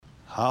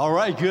All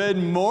right, good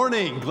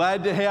morning.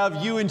 Glad to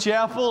have you in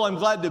chapel. I'm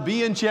glad to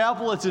be in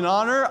chapel. It's an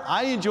honor.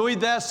 I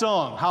enjoyed that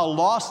song, How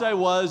Lost I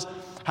Was,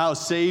 How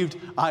Saved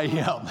I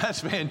Am.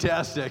 That's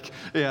fantastic.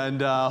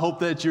 And hope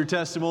that's your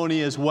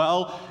testimony as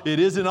well.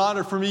 It is an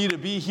honor for me to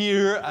be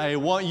here. I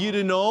want you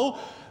to know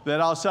that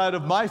outside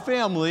of my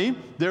family,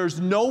 there's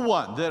no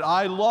one that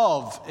I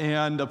love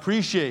and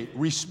appreciate,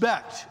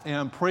 respect,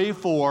 and pray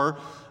for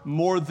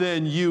more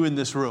than you in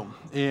this room.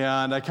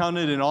 And I count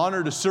it an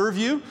honor to serve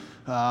you.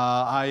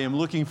 I am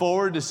looking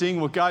forward to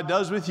seeing what God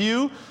does with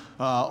you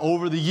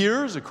over the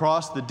years,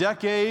 across the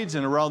decades,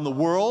 and around the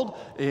world.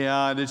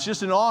 And it's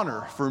just an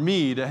honor for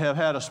me to have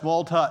had a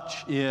small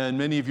touch in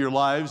many of your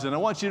lives. And I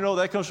want you to know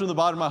that comes from the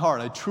bottom of my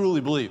heart. I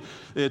truly believe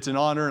it's an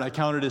honor, and I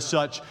count it as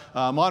such.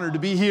 I'm honored to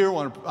be here. I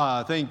want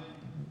to thank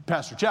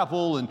Pastor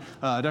Chappell and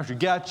Dr.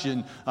 Getch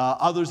and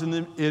others in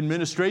the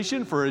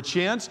administration for a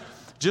chance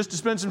just to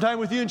spend some time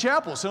with you in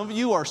chapel. Some of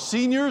you are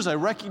seniors, I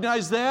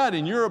recognize that,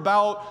 and you're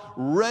about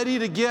ready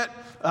to get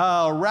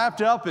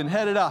wrapped up and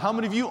headed out. How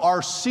many of you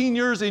are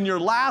seniors in your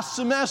last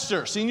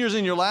semester? Seniors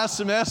in your last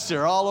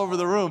semester, all over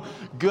the room.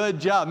 Good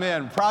job,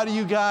 man. Proud of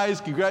you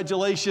guys.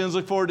 Congratulations.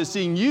 Look forward to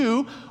seeing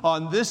you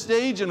on this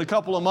stage in a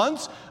couple of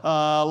months.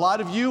 A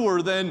lot of you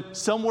are then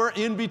somewhere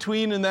in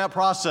between in that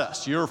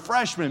process. You're a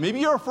freshman.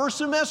 Maybe you're a first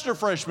semester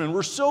freshman.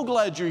 We're so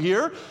glad you're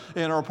here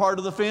and are a part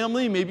of the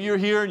family. Maybe you're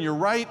here and you're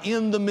right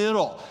in the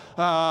middle.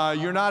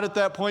 You're not at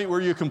that point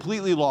where you're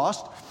completely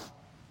lost.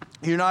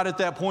 You're not at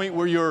that point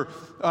where you're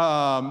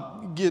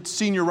get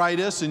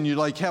senioritis and you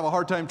have a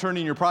hard time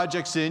turning your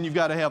projects in. You've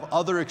got to have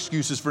other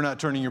excuses for not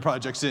turning your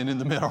projects in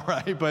the middle,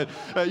 right? But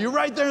you're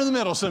right there in the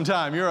middle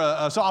sometime. You're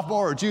a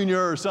sophomore or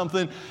junior or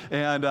something,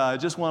 and I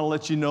just want to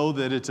let you know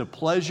that it's a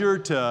pleasure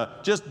to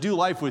just do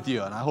life with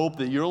you, and I hope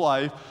that your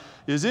life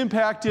is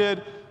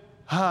impacted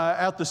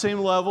at the same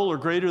level or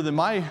greater than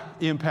my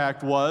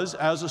impact was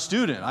as a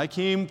student. I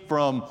came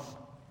from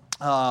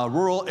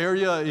rural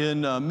area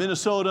in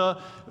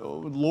Minnesota.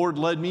 Lord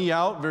led me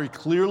out very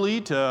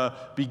clearly to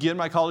begin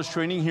my college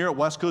training here at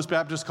West Coast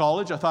Baptist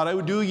College. I thought I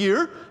would do a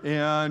year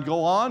and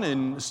go on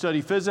and study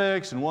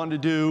physics and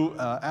wanted to do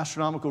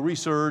astronomical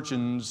research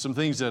and some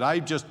things that I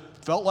just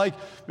felt like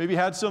maybe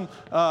had some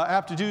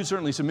aptitude,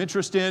 certainly some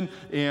interest in,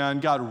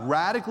 and God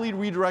radically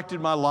redirected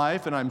my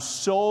life, and I'm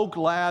so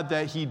glad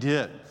that He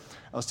did.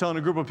 I was telling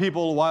a group of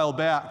people a while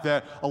back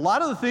that a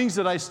lot of the things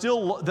that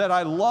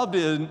I loved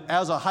in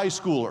as a high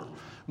schooler,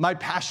 my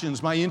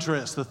passions, my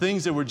interests, the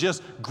things that would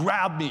just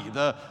grab me,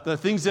 the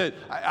things that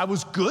I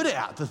was good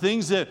at, the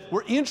things that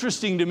were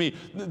interesting to me,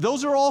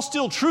 those are all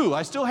still true.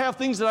 I still have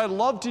things that I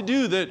love to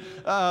do that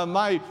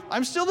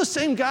I'm still the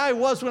same guy I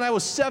was when I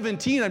was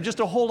 17. I'm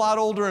just a whole lot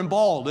older and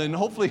bald, and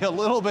hopefully a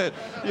little bit,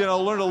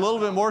 learned a little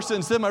bit more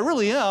since then. I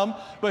really am.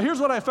 But here's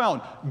what I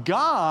found.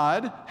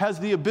 God has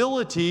the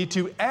ability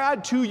to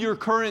add to your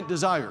current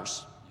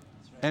desires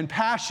and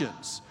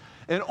passions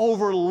and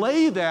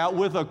overlay that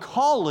with a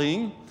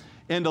calling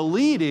and a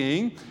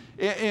leading,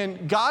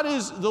 and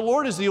the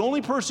Lord is the only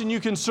person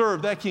you can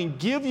serve that can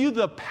give you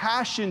the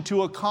passion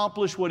to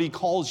accomplish what He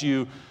calls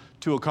you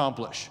to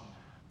accomplish. Have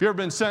you ever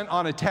been sent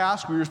on a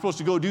task where you're supposed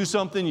to go do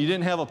something, you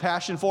didn't have a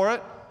passion for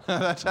it?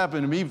 That's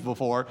happened to me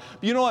before.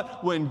 But you know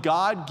what? When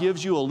God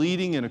gives you a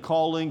leading and a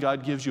calling,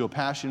 God gives you a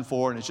passion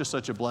for it, and it's just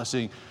such a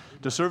blessing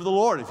to serve the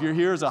Lord. If you're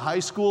here as a high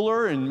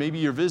schooler and maybe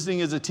you're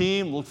visiting as a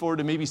team, look forward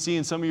to maybe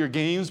seeing some of your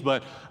games,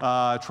 but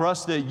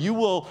trust that you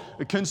will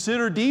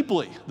consider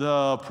deeply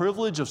the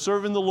privilege of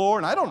serving the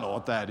Lord. And I don't know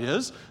what that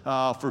is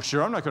for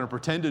sure. I'm not going to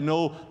pretend to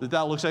know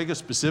that looks like a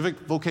specific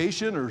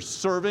vocation or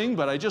serving,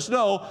 but I just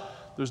know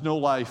there's no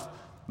life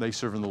like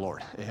serving the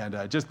Lord.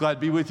 And just glad to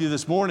be with you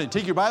this morning.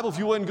 Take your Bible, if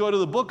you would, and go to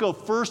the book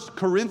of 1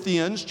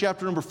 Corinthians,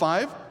 chapter number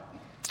 5.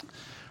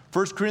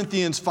 1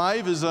 Corinthians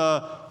 5 is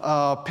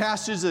a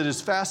passage that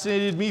has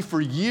fascinated me for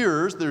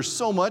years. There's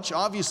so much,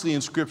 obviously, in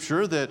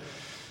Scripture that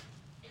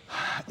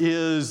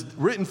is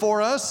written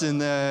for us and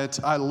that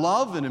I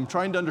love and am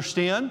trying to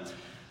understand.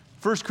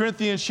 1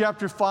 Corinthians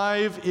chapter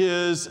 5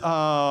 is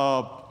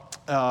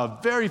a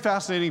very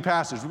fascinating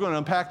passage. We're going to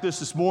unpack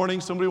this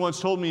morning. Somebody once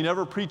told me,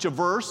 never preach a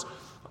verse,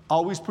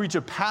 always preach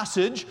a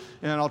passage,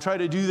 and I'll try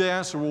to do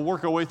that, so we'll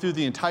work our way through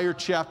the entire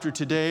chapter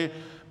today.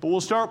 But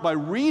we'll start by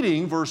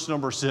reading verse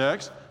number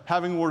 6,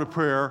 having a word of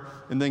prayer,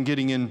 and then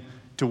getting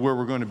into where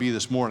we're going to be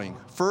this morning.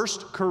 1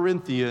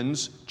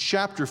 Corinthians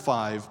chapter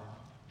 5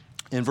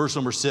 and verse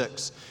number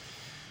 6.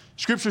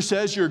 Scripture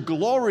says, your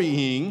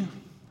glorying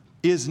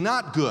is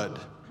not good.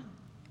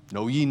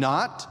 Know ye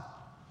not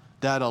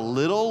that a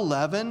little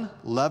leaven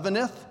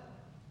leaveneth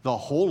the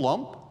whole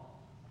lump?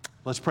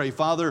 Let's pray.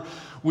 Father,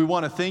 we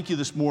want to thank you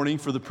this morning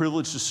for the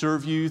privilege to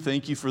serve you.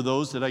 Thank you for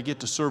those that I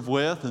get to serve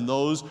with and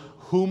those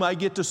whom I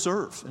get to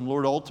serve. And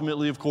Lord,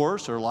 ultimately, of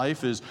course, our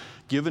life is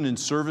given in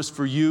service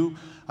for you.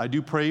 I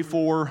do pray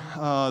for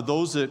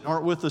those that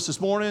aren't with us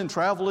this morning,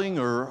 traveling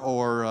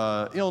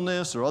or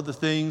illness or other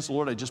things.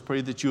 Lord, I just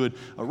pray that you would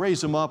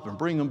raise them up and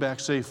bring them back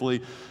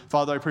safely.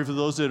 Father, I pray for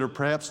those that are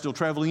perhaps still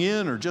traveling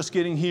in or just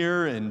getting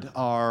here and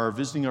are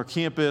visiting our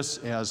campus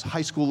as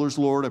high schoolers,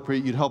 Lord. I pray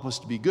you'd help us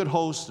to be good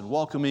hosts and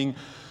welcoming.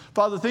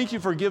 Father, thank you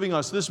for giving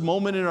us this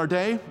moment in our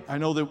day. I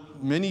know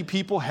that many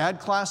people had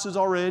classes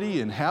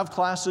already and have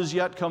classes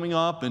yet coming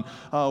up and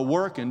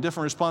work and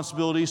different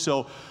responsibilities.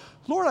 So,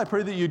 Lord, I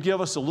pray that you'd give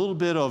us a little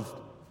bit of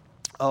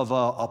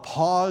a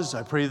pause.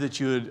 I pray that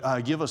you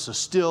would give us a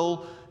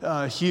still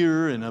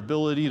here and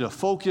ability to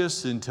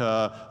focus and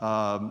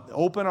to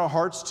open our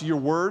hearts to your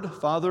word.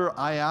 Father,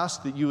 I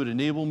ask that you would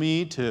enable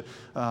me to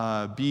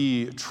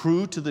be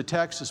true to the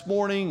text this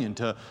morning and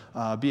to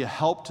be a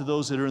help to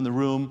those that are in the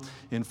room.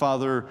 And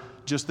Father,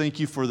 just thank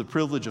you for the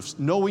privilege of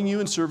knowing you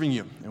and serving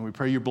you. And we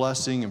pray your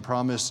blessing and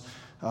promise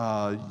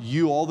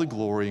you all the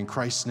glory in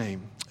Christ's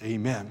name.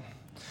 Amen.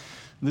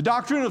 The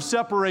doctrine of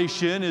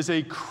separation is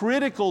a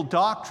critical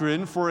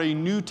doctrine for a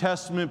New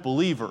Testament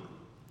believer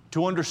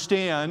to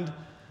understand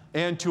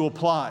and to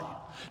apply.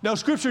 Now,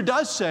 Scripture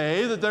does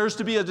say that there's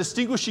to be a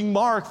distinguishing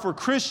mark for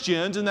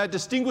Christians, and that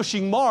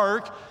distinguishing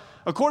mark,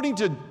 according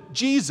to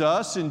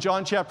Jesus in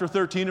John chapter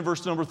 13 and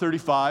verse number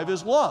 35,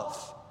 is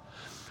love.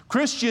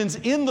 Christians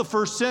in the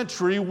first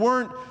century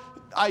weren't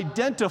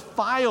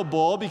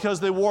identifiable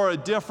because they wore a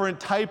different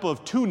type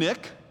of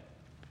tunic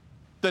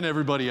than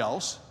everybody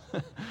else.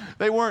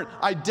 They weren't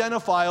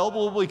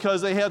identifiable because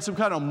they had some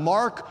kind of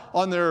mark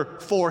on their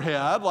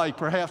forehead, like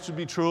perhaps would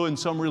be true in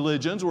some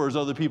religions, whereas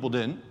other people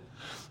didn't.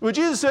 What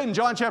Jesus said in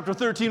John chapter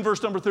 13,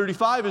 verse number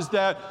 35, is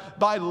that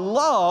by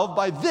love,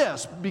 by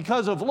this,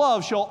 because of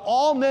love, shall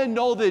all men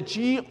know that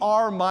ye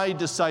are my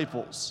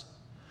disciples.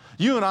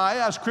 You and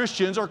I, as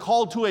Christians, are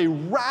called to a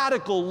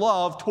radical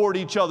love toward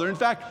each other. In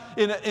fact,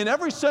 in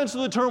every sense of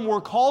the term,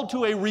 we're called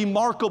to a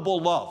remarkable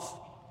love.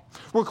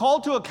 We're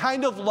called to a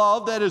kind of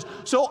love that is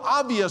so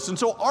obvious and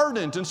so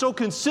ardent and so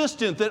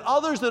consistent that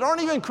others that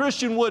aren't even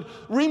Christian would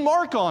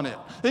remark on it.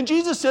 And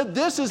Jesus said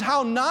this is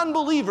how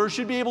non-believers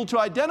should be able to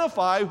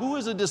identify who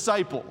is a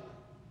disciple,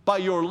 by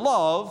your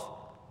love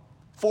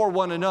for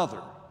one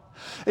another.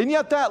 And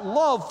yet that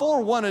love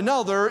for one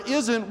another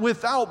isn't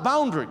without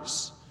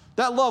boundaries.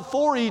 That love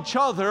for each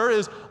other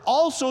is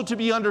also to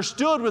be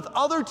understood with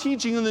other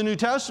teaching in the New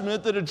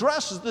Testament that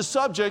addresses the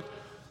subject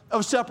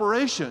of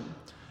separation.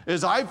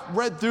 As I've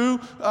read through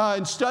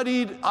and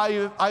studied,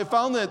 I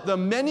found that the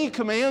many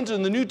commands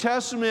in the New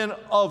Testament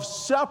of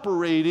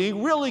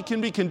separating really can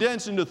be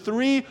condensed into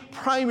three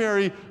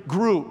primary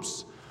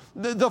groups.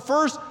 The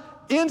first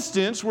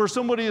instance where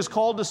somebody is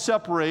called to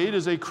separate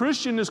is a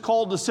Christian is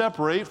called to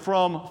separate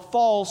from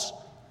false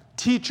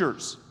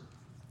teachers.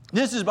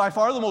 This is by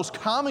far the most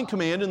common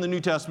command in the New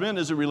Testament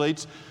as it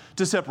relates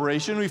to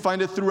separation. We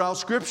find it throughout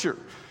Scripture.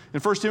 In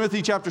 1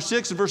 Timothy chapter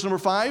 6 and verse number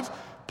 5,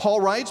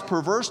 Paul writes,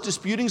 perverse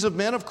disputings of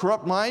men of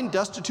corrupt mind,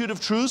 destitute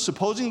of truth,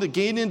 supposing the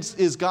gain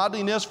is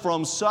godliness,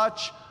 from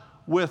such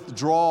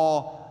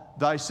withdraw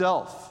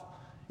thyself.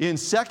 In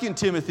 2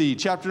 Timothy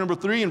chapter number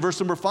 3 and verse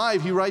number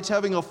 5, he writes,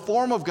 having a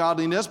form of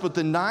godliness, but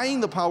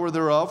denying the power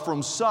thereof,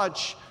 from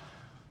such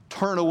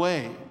turn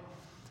away.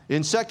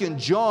 In 2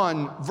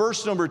 John,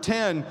 verse number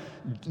 10,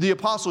 the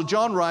Apostle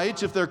John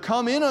writes, if there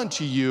come in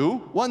unto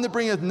you one that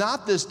bringeth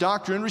not this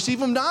doctrine, receive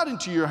him not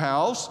into your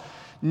house,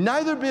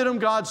 neither bid him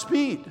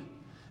Godspeed.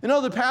 In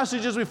other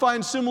passages, we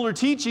find similar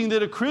teaching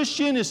that a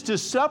Christian is to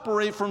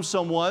separate from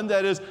someone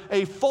that is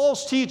a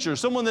false teacher,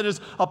 someone that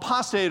is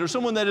apostate, or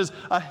someone that is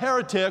a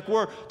heretic,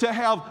 or to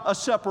have a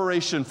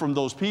separation from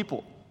those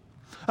people.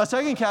 A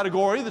second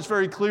category that's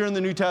very clear in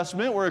the New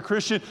Testament where a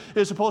Christian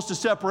is supposed to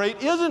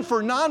separate isn't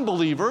for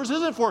non-believers,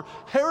 isn't for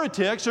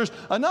heretics. There's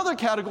another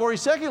category,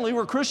 secondly,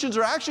 where Christians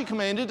are actually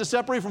commanded to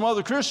separate from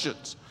other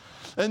Christians.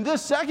 And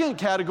this second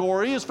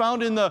category is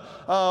found in the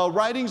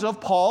writings of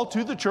Paul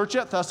to the church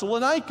at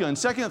Thessalonica. In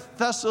 2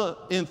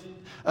 Thessalonians,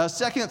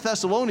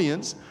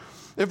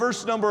 in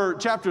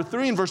chapter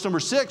 3 and verse number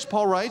 6,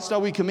 Paul writes, now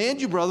we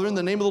command you, brethren, in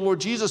the name of the Lord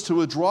Jesus, to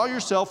withdraw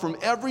yourself from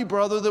every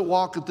brother that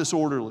walketh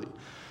disorderly,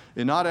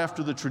 and not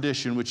after the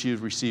tradition which ye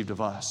have received of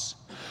us.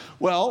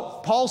 Well,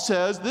 Paul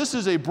says this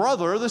is a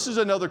brother, this is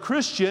another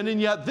Christian,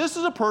 and yet this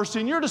is a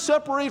person you're to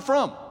separate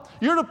from.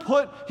 You're to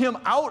put him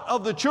out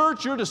of the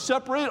church. You're to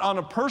separate on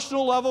a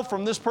personal level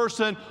from this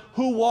person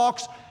who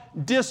walks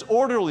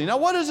disorderly. Now,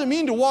 what does it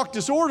mean to walk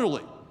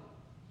disorderly?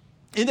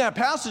 In that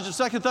passage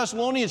of 2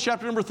 Thessalonians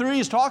chapter number 3,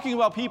 he's talking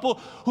about people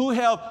who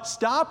have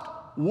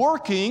stopped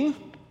working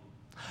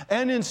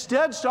and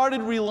instead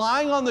started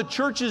relying on the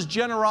church's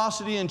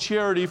generosity and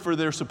charity for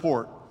their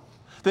support.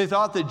 They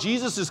thought that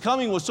Jesus'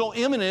 coming was so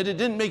imminent, it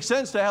didn't make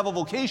sense to have a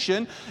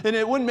vocation, and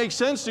it wouldn't make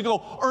sense to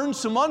go earn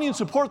some money and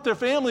support their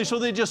family, so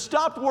they just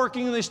stopped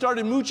working and they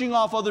started mooching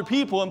off other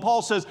people. And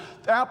Paul says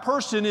that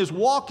person is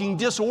walking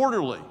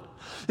disorderly.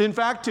 In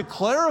fact, to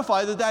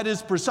clarify that that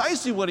is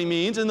precisely what he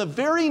means, in the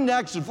very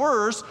next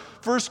verse,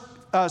 2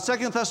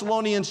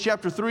 Thessalonians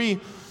chapter 3,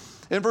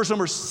 in verse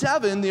number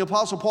 7, the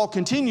Apostle Paul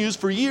continues,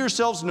 for ye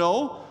yourselves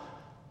know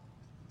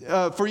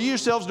For ye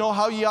yourselves know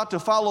how ye ought to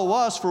follow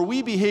us, for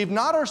we behave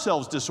not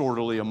ourselves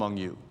disorderly among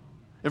you.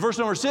 In verse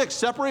number 6,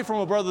 separate from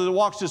a brother that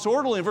walks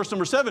disorderly. In verse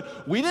number 7,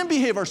 we didn't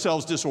behave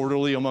ourselves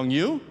disorderly among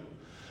you.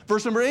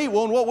 Verse number 8,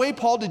 well, in what way,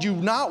 Paul, did you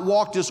not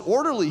walk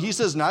disorderly? He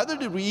says, neither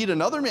did we eat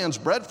another man's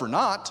bread for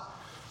naught.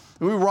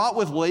 And we wrought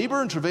with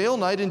labor and travail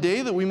night and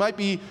day, that we might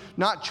be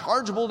not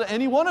chargeable to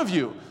any one of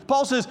you.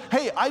 Paul says,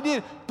 hey,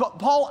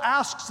 Paul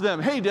asks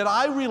them, hey, did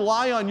I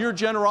rely on your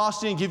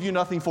generosity and give you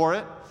nothing for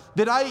it?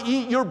 Did I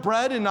eat your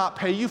bread and not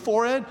pay you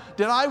for it?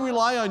 Did I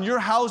rely on your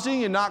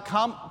housing and not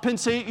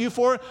compensate you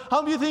for it?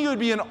 How many of you think it would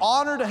be an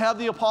honor to have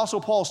the Apostle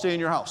Paul stay in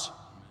your house?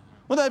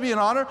 Wouldn't that be an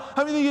honor?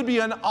 How many think it would be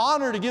an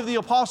honor to give the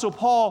Apostle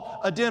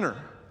Paul a dinner?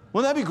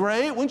 Wouldn't that be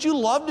great? Wouldn't you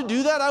love to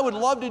do that? I would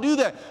love to do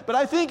that. But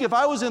I think if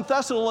I was in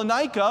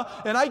Thessalonica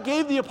and I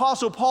gave the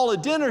Apostle Paul a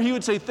dinner, he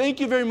would say, thank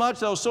you very much.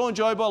 That was so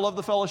enjoyable. I love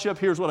the fellowship.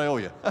 Here's what I owe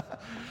you.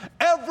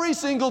 Every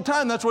single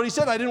time, that's what he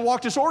said. I didn't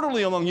walk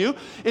disorderly among you.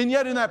 And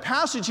yet in that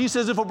passage, he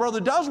says if a brother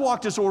does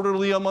walk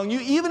disorderly among you,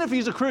 even if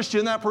he's a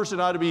Christian, that person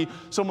ought to be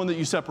someone that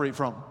you separate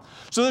from.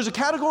 So there's a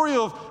category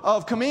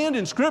of command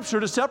in Scripture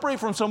to separate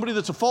from somebody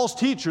that's a false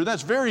teacher.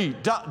 That's very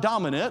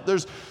dominant.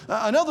 There's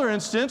another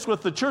instance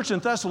with the church in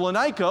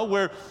Thessalonica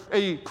where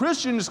a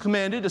Christian is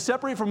commanded to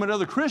separate from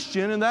another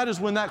Christian, and that is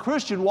when that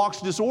Christian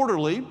walks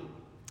disorderly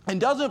and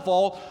doesn't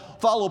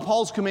follow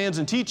Paul's commands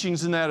and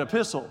teachings in that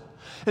epistle.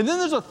 And then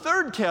there's a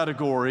third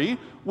category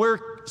where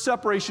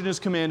separation is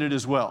commanded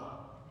as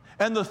well.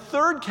 And the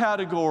third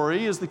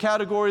category is the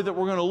category that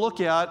we're going to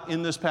look at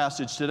in this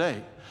passage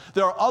today.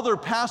 There are other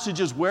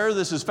passages where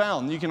this is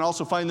found. You can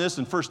also find this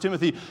in 1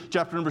 Timothy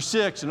chapter number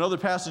 6 and other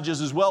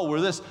passages as well where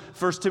this,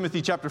 1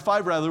 Timothy chapter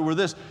 5 rather, where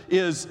this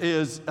is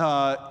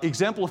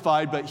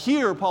exemplified. But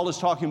here Paul is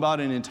talking about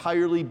an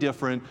entirely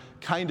different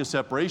kind of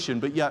separation,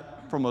 but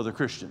yet from other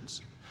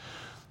Christians.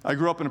 I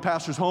grew up in a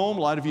pastor's home.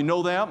 A lot of you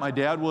know that. My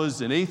dad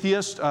was an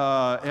atheist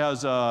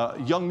as a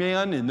young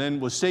man and then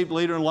was saved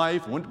later in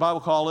life, went to Bible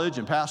college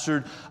and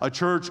pastored a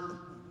church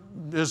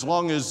as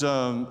long as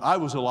I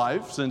was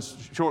alive, since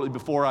shortly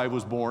before I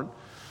was born.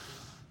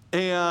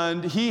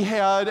 And he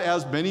had,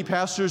 as many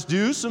pastors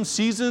do, some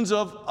seasons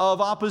of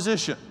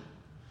opposition.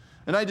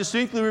 And I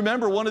distinctly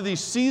remember one of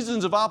these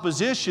seasons of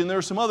opposition. There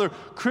were some other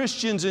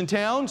Christians in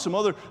town, some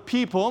other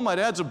people. My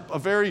dad's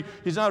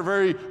he's not a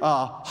very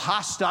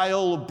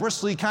hostile,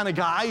 bristly kind of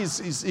guy.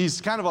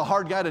 He's kind of a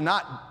hard guy to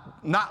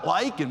not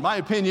like, in my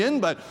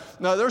opinion. But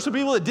there were some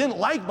people that didn't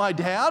like my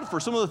dad for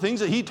some of the things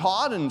that he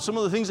taught and some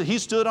of the things that he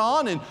stood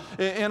on.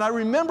 And I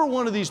remember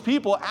one of these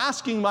people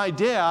asking my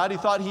dad, he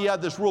thought he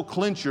had this real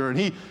clincher, and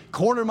he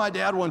cornered my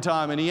dad one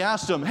time, and he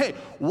asked him, hey,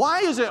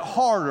 why is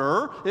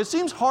it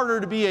seems harder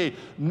to be a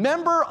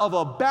member of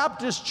a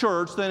Baptist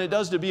church than it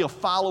does to be a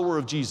follower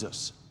of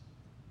Jesus?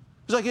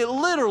 It's like it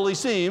literally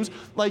seems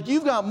like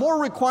you've got more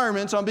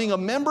requirements on being a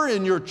member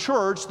in your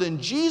church than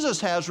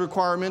Jesus has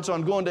requirements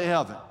on going to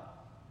heaven.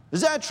 Is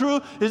that true?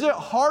 Is it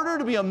harder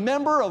to be a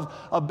member of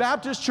a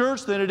Baptist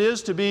church than it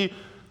is to be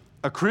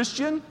a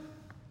Christian?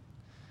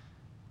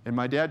 And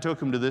my dad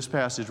took him to this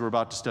passage we're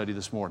about to study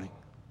this morning.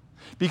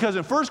 Because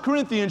in 1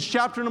 Corinthians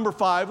chapter number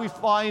 5, we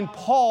find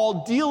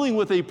Paul dealing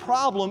with a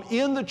problem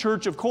in the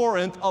church of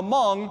Corinth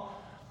among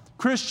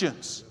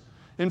Christians.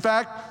 In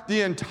fact,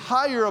 the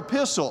entire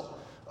epistle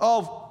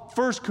of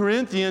 1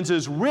 Corinthians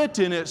is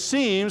written, it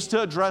seems,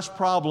 to address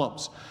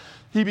problems.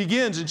 He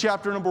begins in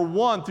chapter number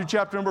 1 through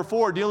chapter number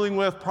 4 dealing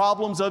with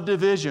problems of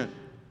division.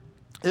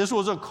 This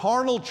was a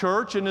carnal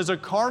church, and as a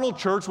carnal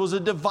church was a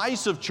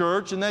divisive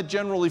church, and that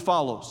generally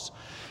follows.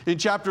 In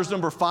chapters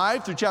number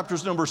 5 through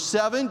chapters number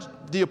 7,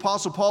 the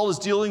Apostle Paul is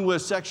dealing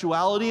with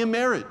sexuality and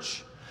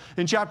marriage.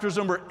 In chapters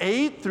number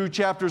 8 through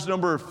chapters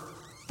number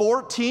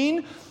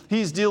 14,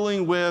 he's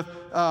dealing with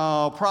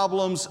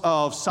problems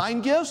of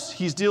sign gifts.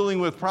 He's dealing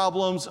with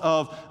problems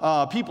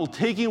of people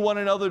taking one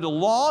another to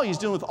law. He's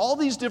dealing with all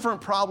these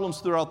different problems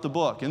throughout the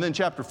book. And then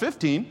chapter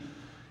 15,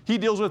 he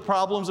deals with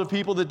problems of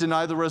people that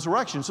deny the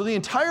resurrection. So the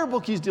entire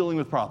book, he's dealing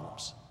with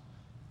problems.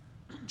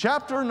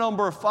 Chapter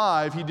number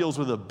 5, he deals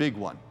with a big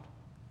one.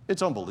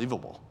 It's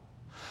unbelievable.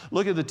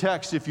 Look at the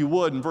text, if you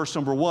would, in verse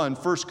number 1,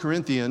 1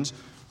 Corinthians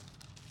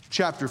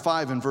chapter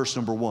 5 and verse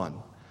number 1.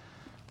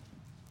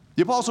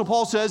 The Apostle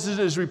Paul says it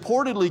is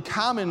reported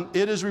commonly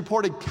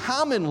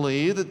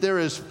that there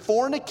is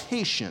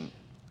fornication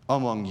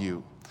among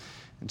you,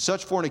 and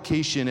such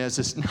fornication as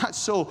is not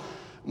so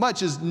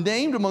much as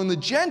named among the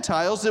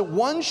Gentiles, that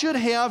one should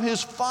have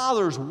his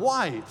father's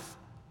wife.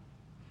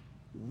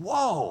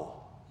 Whoa,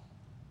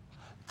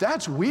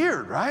 that's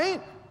weird,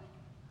 right?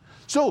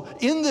 So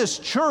in this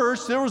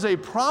church, there was a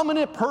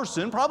prominent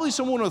person, probably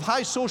someone with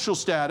high social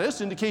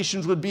status,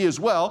 indications would be as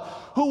well,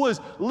 who was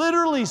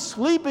literally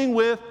sleeping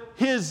with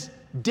his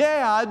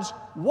dad's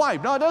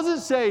wife. Now, it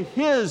doesn't say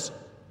his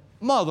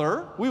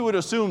mother. We would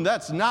assume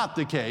that's not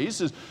the case.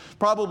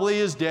 Probably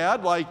his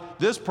dad, like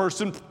this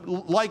person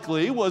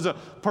likely, was a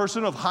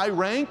person of high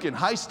rank and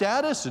high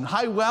status and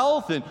high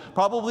wealth, and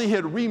probably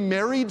had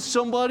remarried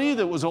somebody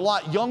that was a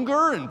lot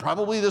younger, and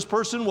probably this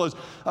person was,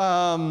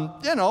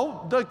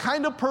 the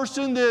kind of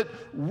person that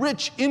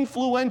rich,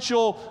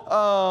 influential,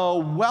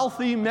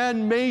 wealthy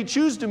men may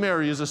choose to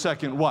marry as a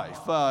second wife.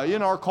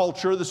 In our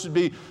culture, this would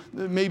be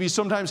maybe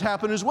sometimes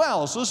happen as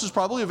well. So this is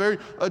probably a very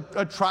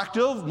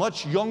attractive,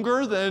 much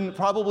younger than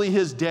probably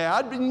his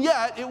dad, and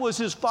yet it was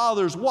his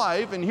father's wife,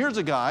 and here's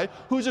a guy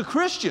who's a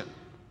Christian,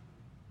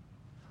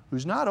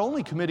 who's not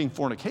only committing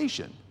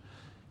fornication,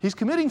 he's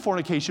committing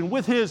fornication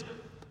with his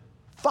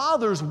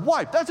father's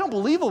wife. That's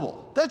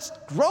unbelievable. That's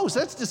gross.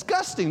 That's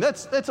disgusting.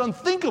 That's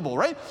unthinkable,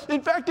 right?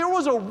 In fact, there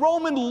was a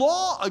Roman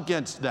law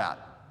against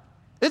that.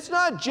 It's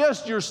not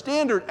just your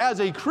standard as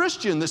a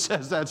Christian that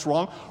says that's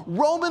wrong.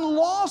 Roman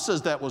law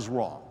says that was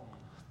wrong.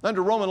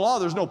 Under Roman law,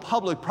 there's no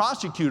public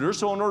prosecutor,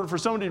 so in order for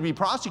somebody to be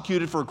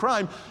prosecuted for a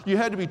crime, you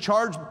had to be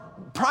charged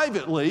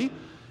privately,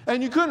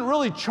 and you couldn't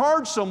really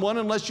charge someone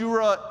unless you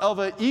were of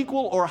an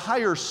equal or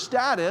higher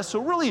status. So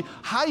really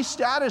high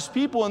status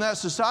people in that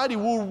society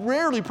were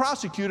rarely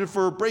prosecuted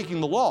for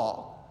breaking the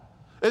law.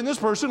 And this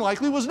person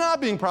likely was not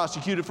being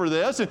prosecuted for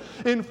this. And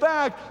in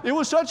fact, it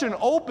was such an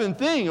open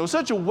thing. It was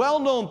such a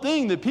well-known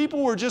thing that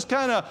people were just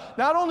kind of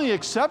not only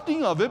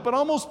accepting of it, but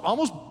almost,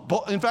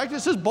 in fact, it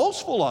says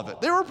boastful of it.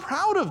 They were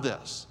proud of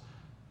this.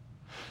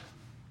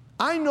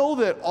 I know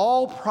that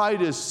all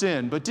pride is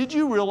sin, but did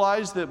you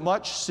realize that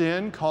much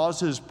sin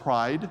causes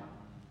pride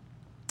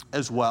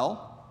as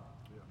well?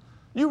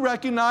 You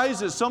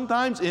recognize that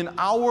sometimes in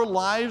our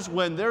lives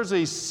when there's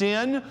a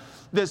sin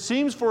that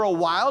seems for a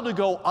while to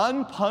go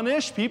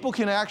unpunished, people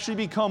can actually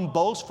become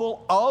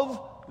boastful of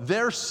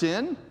their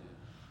sin.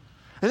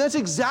 And that's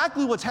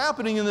exactly what's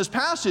happening in this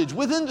passage.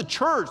 Within the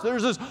church,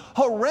 there's this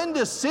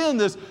horrendous sin,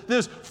 this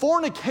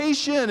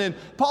fornication. And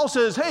Paul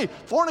says, hey,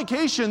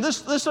 fornication,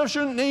 this stuff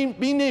shouldn't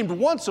be named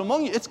once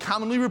among you. It's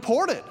commonly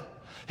reported.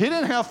 He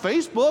didn't have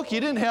Facebook. He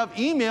didn't have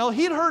email.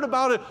 He'd heard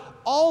about it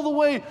all the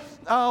way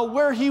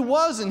where he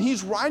was, and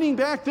he's writing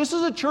back. This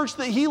is a church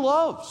that he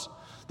loves.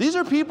 These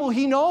are people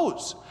he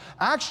knows.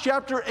 Acts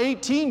chapter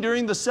 18,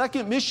 during the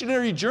second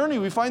missionary journey,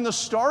 we find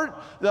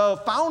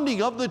the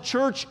founding of the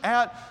church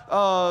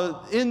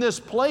in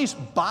this place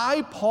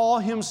by Paul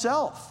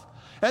himself.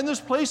 And this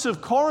place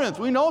of Corinth,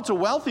 we know it's a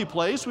wealthy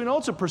place, we know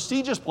it's a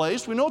prestigious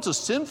place, we know it's a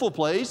sinful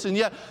place, and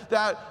yet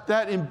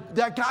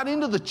that got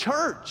into the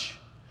church.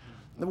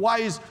 The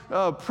wise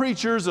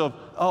preachers of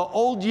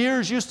old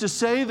years used to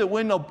say that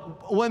when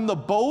the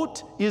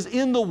boat is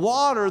in the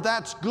water,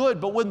 that's good,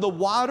 but when the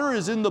water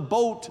is in the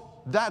boat,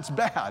 that's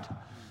bad.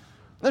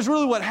 That's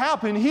really what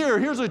happened here.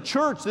 Here's a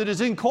church that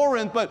is in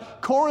Corinth, but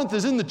Corinth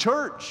is in the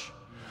church.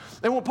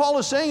 And what Paul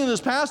is saying in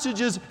this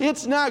passage is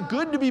it's not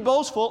good to be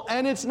boastful,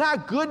 and it's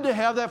not good to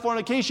have that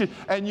fornication,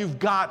 and you've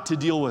got to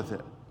deal with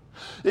it.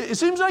 It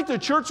seems like the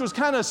church was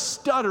kind of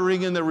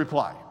stuttering in their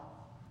reply.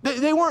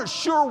 They weren't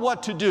sure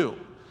what to do.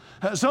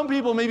 Some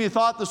people maybe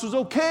thought this was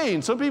okay,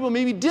 and some people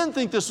maybe didn't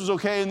think this was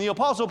okay, and the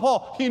Apostle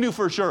Paul, he knew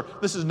for sure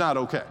this is not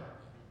okay.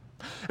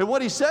 And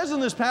what he says in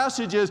this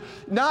passage is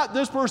not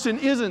this person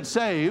isn't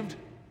saved.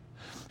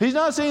 He's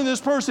not saying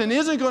this person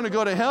isn't going to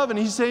go to heaven.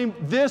 He's saying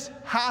this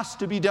has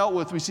to be dealt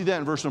with. We see that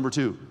in verse number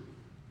 2.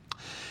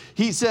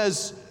 He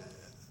says,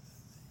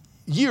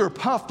 ye are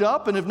puffed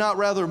up and have not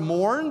rather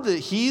mourned that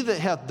he that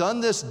hath done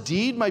this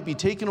deed might be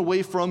taken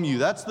away from you.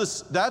 That's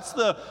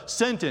the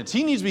sentence.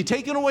 He needs to be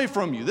taken away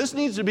from you. This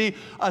needs to be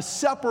a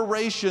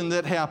separation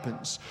that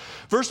happens.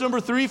 Verse number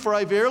 3, for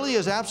I verily,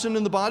 as absent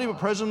in the body but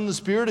present in the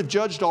spirit, have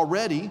judged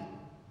already,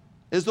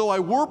 as though I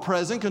were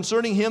present,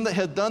 concerning him that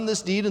had done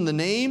this deed in the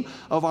name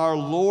of our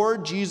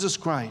Lord Jesus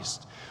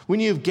Christ.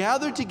 When you have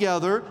gathered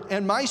together,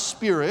 and my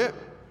spirit,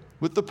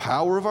 with the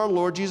power of our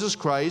Lord Jesus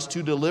Christ,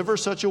 to deliver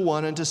such a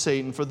one unto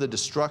Satan for the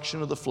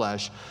destruction of the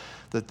flesh,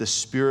 that the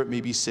spirit may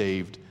be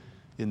saved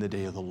in the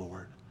day of the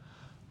Lord.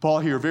 Paul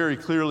here very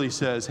clearly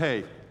says,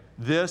 hey,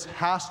 this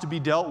has to be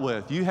dealt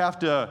with. You have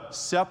to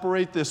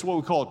separate this, what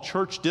we call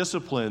church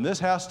discipline. This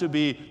has to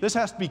be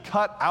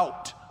cut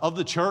out of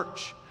the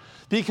church.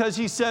 Because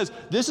he says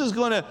this is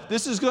going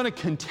to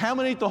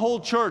contaminate the whole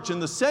church.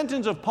 And the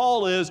sentence of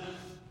Paul is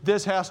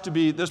this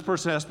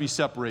person has to be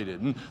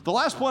separated. And the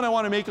last point I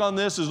want to make on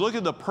this is look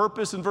at the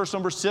purpose in verse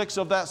number 6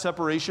 of that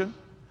separation.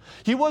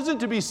 He wasn't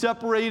to be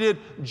separated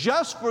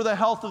just for the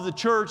health of the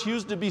church. He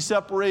was to be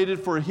separated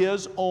for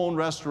his own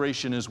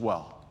restoration as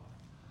well.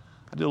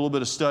 I did a little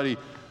bit of study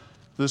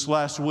this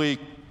last week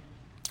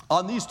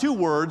on these two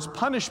words,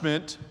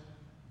 punishment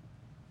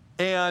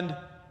and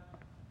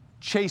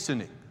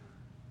chastening.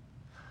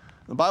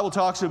 The Bible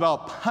talks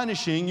about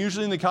punishing,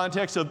 usually in the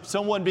context of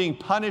someone being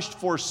punished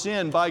for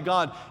sin by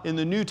God. In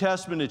the New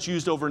Testament, it's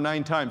used over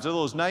 9 times. Of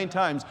those 9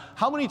 times,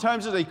 how many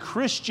times is a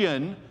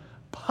Christian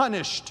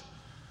punished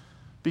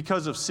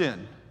because of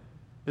sin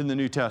in the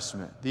New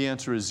Testament? The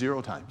answer is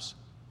 0 times.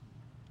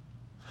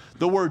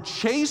 The word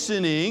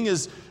chastening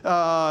is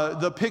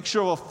the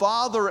picture of a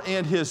father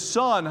and his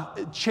son.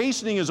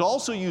 Chastening is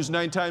also used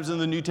 9 times in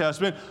the New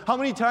Testament. How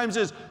many times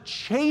is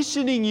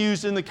chastening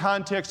used in the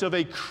context of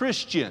a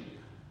Christian?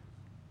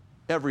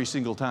 Every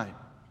single time.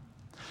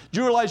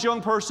 Do you realize,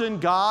 young person,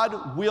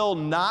 God will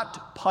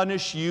not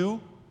punish you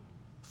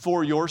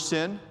for your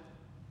sin?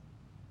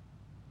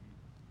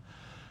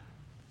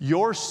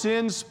 Your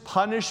sin's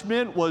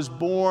punishment was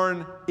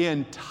borne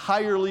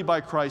entirely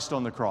by Christ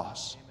on the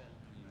cross.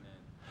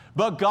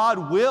 But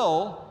God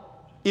will,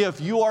 if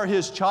you are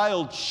His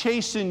child,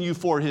 chasten you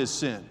for His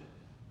sin.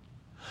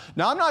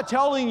 Now, I'm not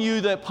telling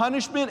you that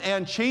punishment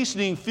and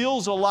chastening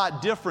feels a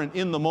lot different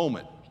in the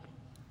moment.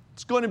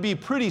 It's going to be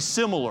pretty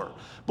similar.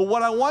 But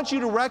what I want you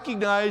to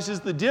recognize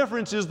is the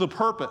difference is the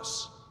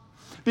purpose.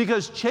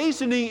 Because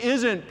chastening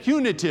isn't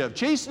punitive.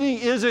 Chastening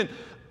isn't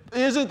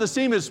the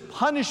same as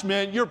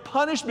punishment. Your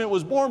punishment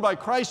was borne by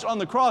Christ on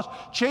the cross.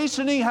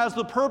 Chastening has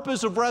the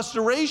purpose of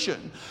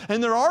restoration.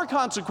 And there are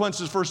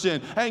consequences for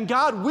sin. And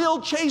God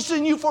will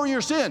chasten you for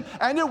your sin.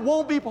 And it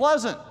won't be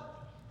pleasant.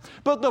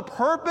 But the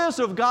purpose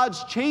of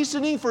God's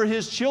chastening for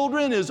His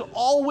children is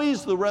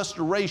always the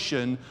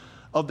restoration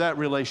of that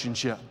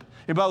relationship.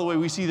 And by the way,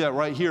 we see that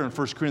right here in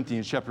 1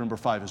 Corinthians chapter number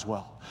 5 as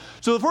well.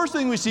 So the first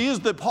thing we see is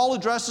that Paul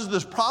addresses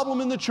this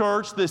problem in the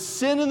church, this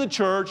sin in the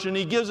church, and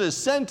he gives his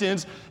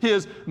sentence,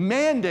 his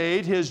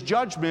mandate, his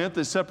judgment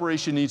that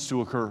separation needs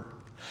to occur.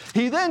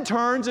 He then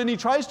turns and he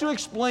tries to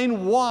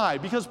explain why,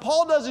 because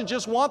Paul doesn't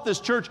just want this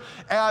church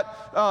at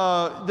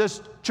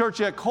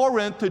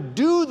Corinth to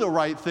do the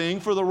right thing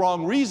for the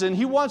wrong reason.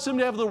 He wants them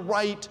to have the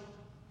right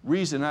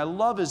reason. I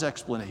love his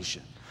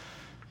explanation.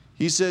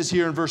 He says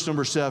here in verse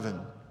number 7,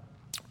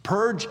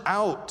 "Purge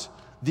out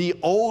the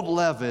old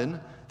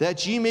leaven,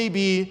 that ye may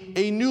be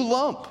a new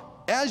lump,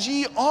 as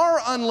ye are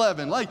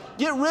unleavened." Like,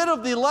 get rid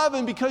of the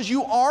leaven because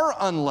you are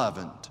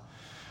unleavened.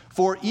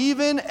 "For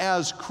even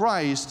as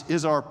Christ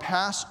is our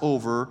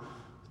Passover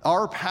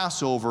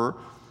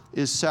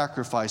is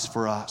sacrificed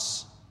for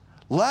us.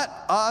 Let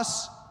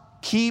us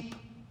keep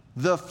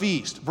the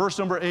feast." Verse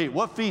number 8,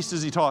 what feast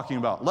is he talking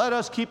about?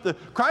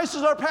 Christ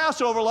is our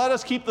Passover, let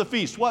us keep the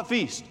feast. What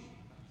feast?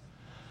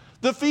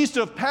 The feast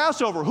of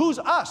Passover. Who's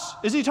us?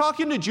 Is he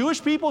talking to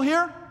Jewish people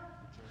here?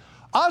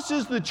 Us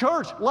is the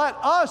church. Let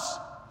us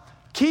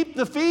keep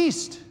the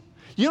feast.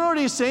 You know what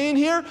he's saying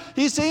here?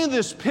 He's saying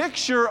this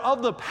picture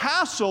of the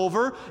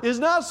Passover is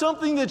not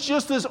something that's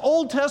just this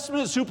Old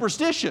Testament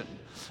superstition.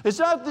 It's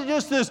not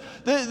just this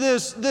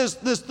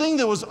thing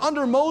that was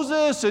under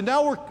Moses and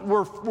now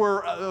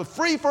we're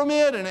free from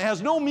it and it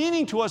has no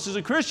meaning to us as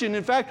a Christian.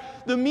 In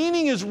fact, the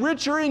meaning is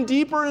richer and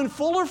deeper and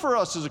fuller for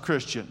us as a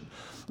Christian.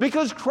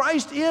 Because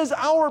Christ is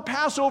our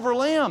Passover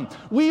lamb.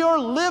 We are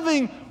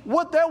living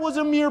what that was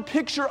a mere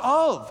picture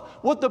of.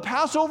 What the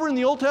Passover in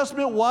the Old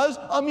Testament was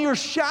a mere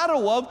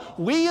shadow of.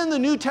 We in the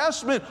New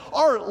Testament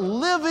are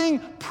living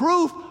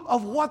proof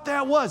of what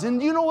that was.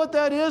 And you know what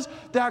that is?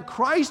 That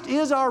Christ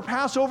is our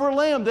Passover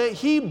lamb. That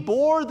He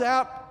bore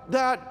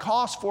that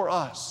cost for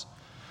us.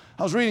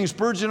 I was reading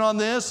Spurgeon on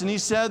this, and he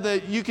said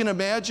that you can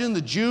imagine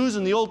the Jews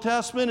in the Old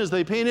Testament as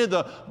they painted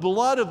the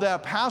blood of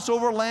that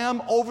Passover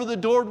lamb over the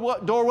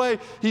doorway.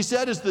 He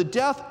said as the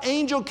death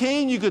angel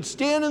came, you could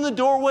stand in the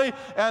doorway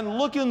and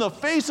look in the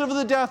face of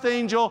the death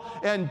angel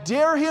and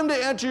dare him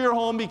to enter your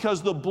home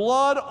because the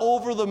blood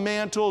over the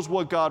mantle is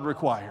what God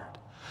required.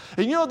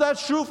 And you know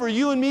that's true for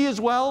you and me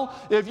as well.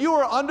 If you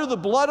are under the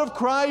blood of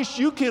Christ,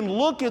 you can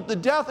look at the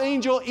death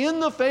angel in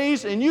the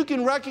face and you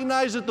can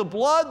recognize that the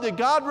blood that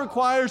God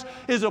requires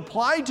is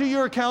applied to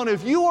your account.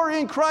 If you are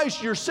in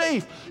Christ, you're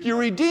safe, you're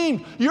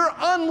redeemed, you're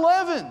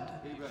unleavened.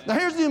 Amen. Now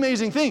here's the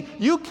amazing thing.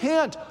 You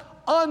can't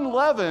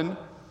unleaven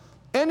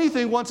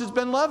anything once it's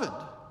been leavened.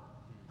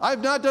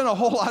 I've not done a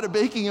whole lot of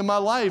baking in my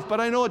life, but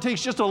I know it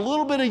takes just a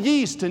little bit of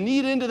yeast to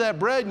knead into that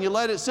bread and you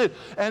let it sit.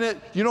 And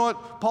you know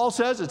what Paul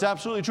says? It's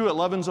absolutely true. It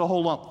leavens a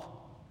whole lump.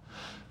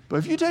 But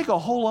if you take a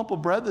whole lump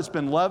of bread that's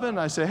been leavened,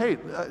 I say, hey,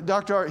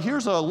 Dr. Art,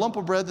 here's a lump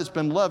of bread that's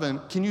been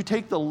leavened. Can you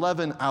take the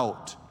leaven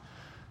out?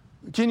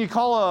 Can you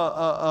call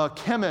a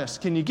chemist?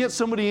 Can you get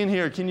somebody in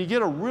here? Can you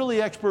get a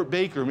really expert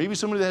baker? Maybe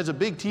somebody that has a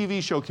big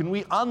TV show. Can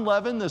we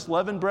unleaven this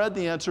leavened bread?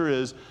 The answer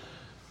is,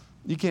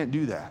 you can't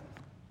do that.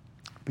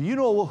 But you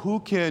know who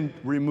can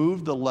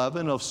remove the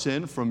leaven of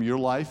sin from your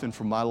life and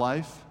from my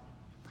life?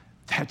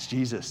 That's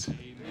Jesus.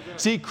 Amen.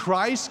 See,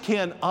 Christ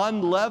can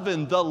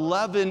unleaven the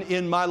leaven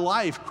in my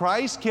life.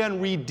 Christ can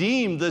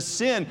redeem the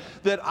sin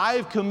that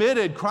I've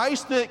committed.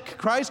 Christ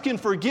can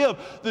forgive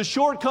the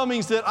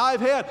shortcomings that I've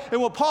had. And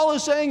what Paul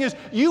is saying is,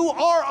 you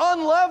are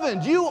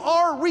unleavened. You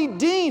are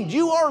redeemed.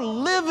 You are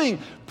living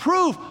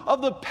proof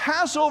of the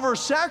Passover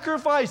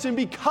sacrifice. And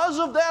because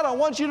of that, I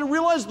want you to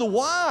realize the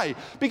why.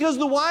 Because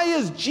the why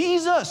is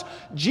Jesus.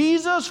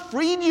 Jesus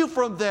freed you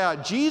from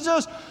that.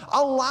 Jesus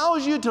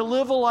allows you to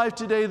live a life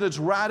today that's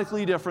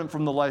radically different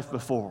from the life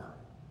before.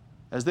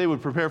 As they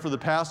would prepare for the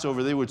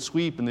Passover, they would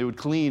sweep and they would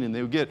clean and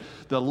they would get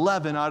the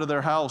leaven out of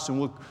their house.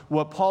 And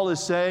what Paul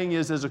is saying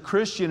is, as a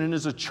Christian and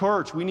as a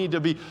church, we need to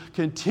be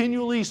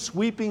continually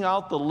sweeping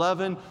out the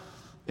leaven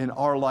in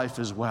our life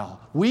as well.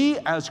 We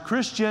as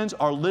Christians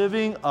are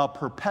living a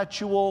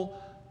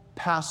perpetual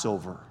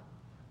Passover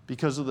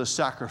because of the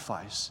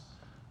sacrifice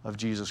of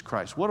Jesus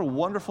Christ. What a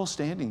wonderful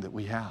standing that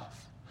we have.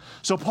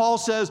 So Paul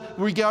says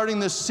regarding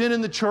this sin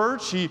in the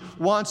church, he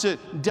wants it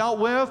dealt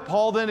with.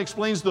 Paul then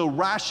explains the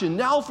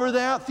rationale for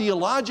that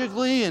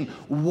theologically and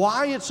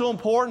why it's so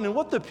important and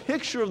what the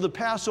picture of the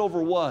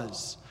Passover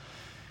was.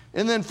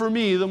 And then for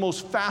me, the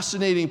most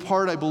fascinating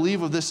part, I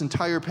believe, of this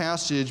entire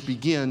passage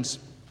begins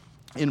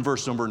in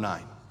verse number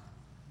 9.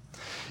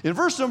 In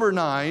verse number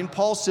 9,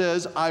 Paul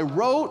says, I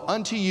wrote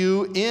unto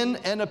you in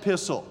an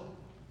epistle.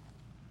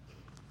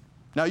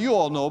 Now, you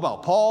all know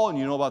about Paul, and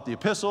you know about the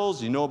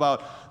epistles, you know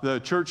about the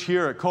church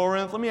here at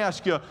Corinth. Let me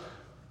ask you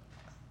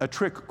a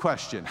trick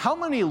question. How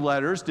many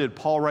letters did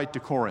Paul write to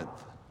Corinth?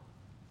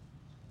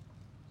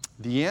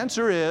 The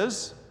answer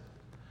is,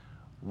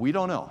 we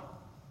don't know.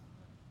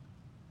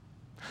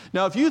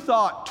 Now, if you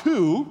thought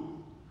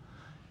 2,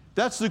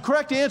 that's the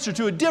correct answer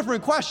to a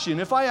different question.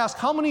 If I ask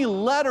how many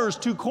letters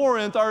to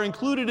Corinth are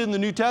included in the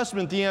New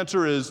Testament, the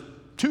answer is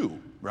 2,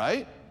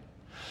 right?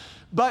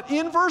 But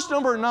in verse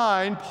number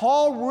 9,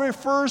 Paul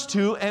refers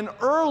to an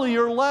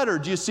earlier letter.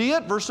 Do you see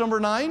it? Verse number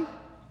 9.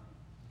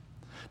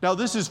 Now,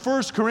 this is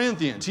 1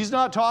 Corinthians. He's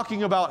not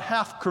talking about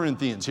half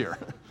Corinthians here.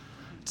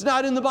 It's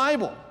not in the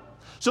Bible.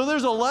 So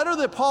there's a letter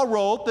that Paul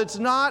wrote that's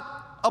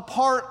not a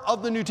part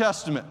of the New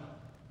Testament.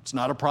 It's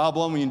not a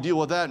problem. We can deal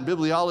with that in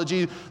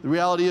bibliology. The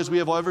reality is we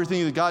have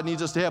everything that God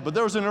needs us to have. But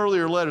there was an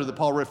earlier letter that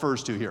Paul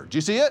refers to here. Do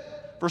you see it?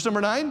 Verse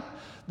number 9.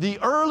 The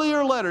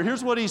earlier letter,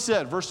 here's what he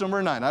said, verse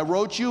number 9. I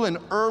wrote you an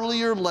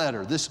earlier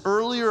letter, this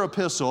earlier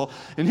epistle.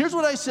 And here's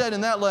what I said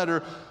in that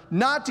letter,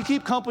 not to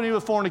keep company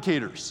with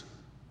fornicators.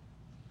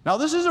 Now,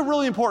 this is a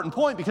really important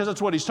point because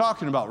that's what he's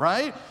talking about,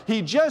 right?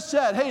 He just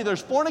said, hey,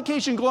 there's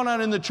fornication going on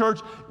in the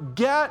church.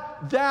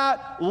 Get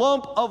that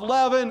lump of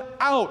leaven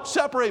out.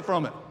 Separate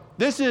from it.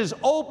 This is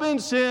open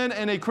sin,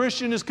 and a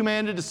Christian is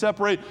commanded to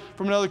separate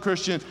from another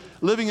Christian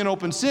living in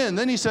open sin.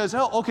 Then he says,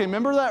 oh, okay,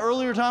 remember that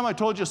earlier time I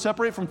told you to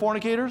separate from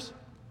fornicators?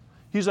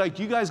 He's like,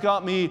 you guys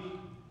got me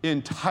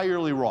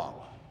entirely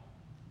wrong.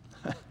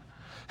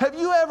 Have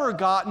you ever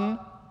gotten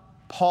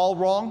Paul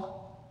wrong?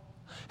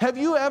 Have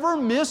you ever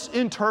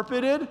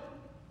misinterpreted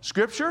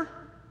Scripture?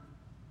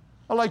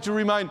 I like to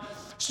remind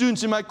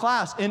students in my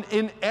class, an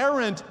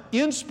inerrant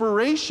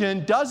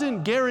inspiration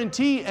doesn't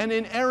guarantee an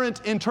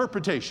inerrant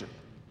interpretation.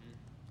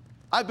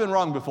 I've been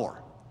wrong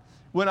before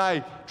when I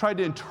tried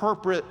to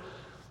interpret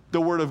the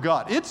Word of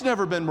God. It's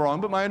never been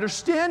wrong, but my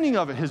understanding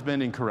of it has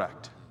been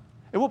incorrect.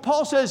 And what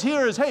Paul says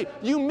here is, hey,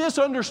 you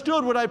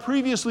misunderstood what I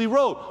previously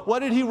wrote. What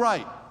did he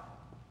write?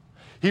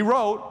 He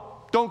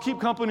wrote, don't keep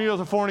company with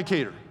a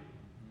fornicator.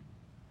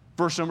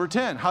 Verse number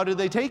 10, how did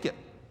they take it?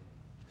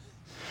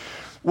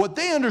 What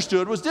they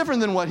understood was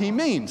different than what he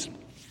means.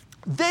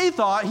 They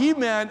thought he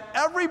meant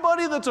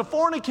everybody that's a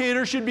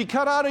fornicator should be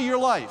cut out of your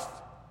life.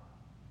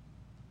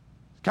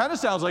 Kind of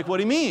sounds like what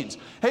he means.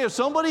 Hey, if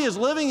somebody is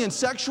living in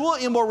sexual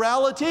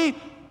immorality,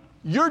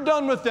 you're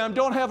done with them.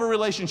 Don't have a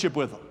relationship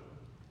with them.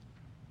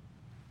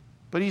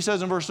 But he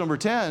says in verse number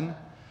 10,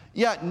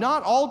 yet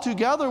not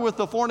altogether with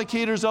the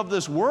fornicators of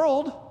this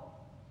world.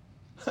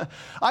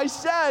 I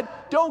said,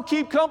 don't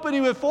keep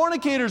company with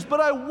fornicators, but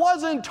I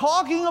wasn't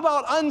talking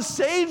about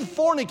unsaved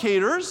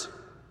fornicators.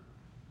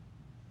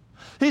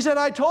 He said,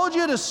 I told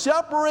you to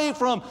separate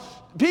from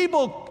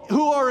people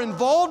who are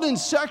involved in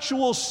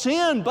sexual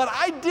sin, but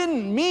I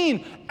didn't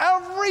mean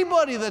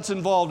everybody that's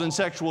involved in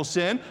sexual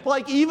sin,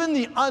 like even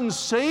the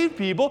unsaved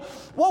people.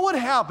 What would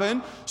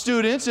happen,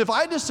 students, if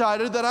I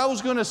decided that I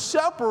was going to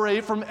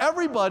separate from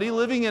everybody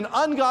living an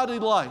ungodly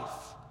life?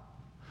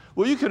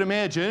 Well, you could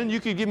imagine,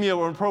 you could give me an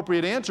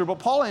appropriate answer, but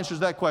Paul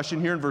answers that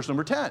question here in verse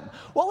number 10.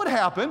 What would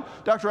happen,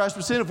 Dr.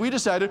 Rasmussen, if we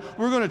decided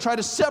we're going to try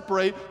to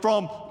separate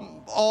from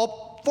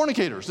all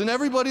fornicators and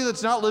everybody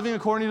that's not living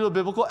according to the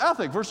biblical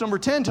ethic? Verse number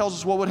 10 tells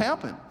us what would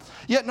happen.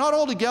 Yet not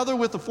altogether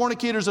with the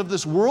fornicators of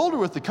this world, or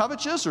with the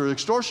covetous, or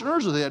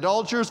extortioners, or the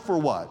idolaters, for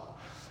what?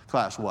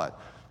 Class,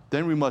 what?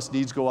 Then we must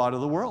needs go out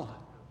of the world.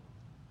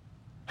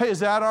 Hey, is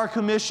that our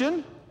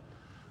commission?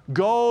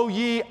 Go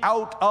ye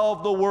out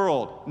of the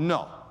world.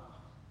 No.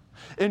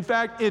 In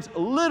fact, it's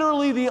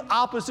literally the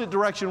opposite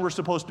direction we're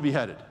supposed to be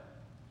headed.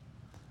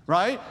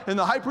 Right? In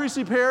the high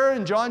priestly prayer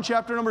in John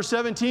chapter number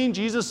 17,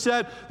 Jesus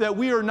said that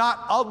we are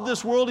not of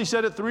this world. He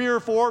said it 3 or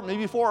 4,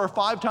 maybe 4 or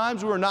 5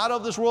 times. We are not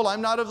of this world.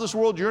 I'm not of this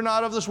world. You're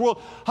not of this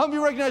world. How many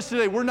of you recognize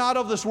today we're not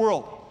of this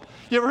world?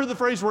 You ever heard the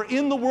phrase, we're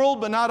in the world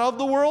but not of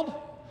the world?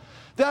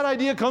 That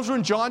idea comes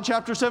from John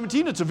chapter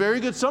 17. It's a very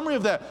good summary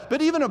of that.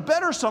 But even a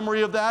better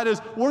summary of that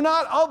is we're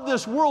not of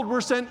this world.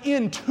 We're sent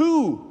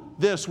into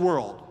this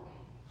world.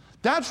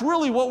 That's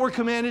really what we're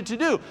commanded to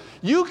do.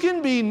 You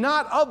can be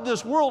not of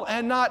this world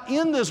and not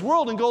in this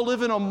world and go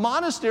live in a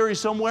monastery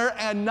somewhere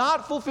and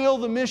not fulfill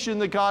the mission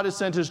that God has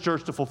sent His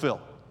church to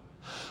fulfill.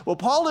 What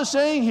Paul is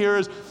saying here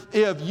is,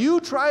 if you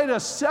try to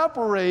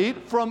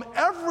separate from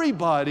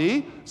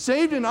everybody,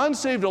 saved and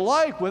unsaved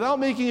alike, without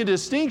making a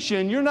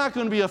distinction, you're not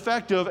going to be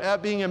effective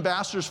at being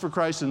ambassadors for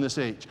Christ in this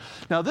age.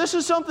 Now, this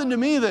is something to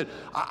me that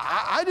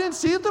I didn't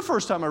see it the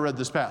first time I read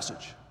this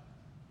passage,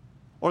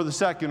 or the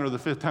second or the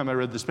fifth time I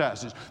read this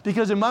passage.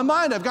 Because in my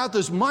mind, I've got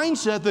this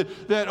mindset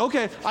that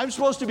okay, I'm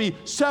supposed to be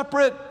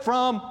separate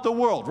from the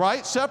world,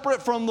 right?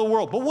 Separate from the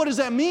world. But what does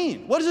that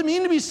mean? What does it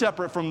mean to be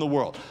separate from the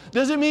world?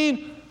 Does it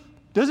mean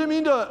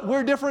to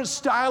wear a different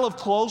style of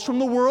clothes from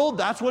the world?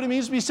 That's what it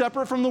means to be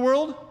separate from the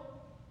world?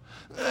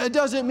 It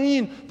doesn't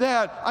mean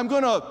that I'm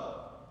going to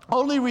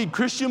only read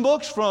Christian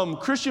books from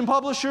Christian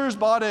publishers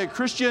bought at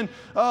Christian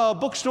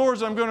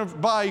bookstores. I'm going to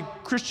buy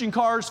Christian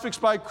cars fixed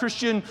by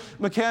Christian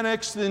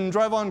mechanics and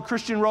drive on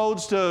Christian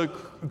roads to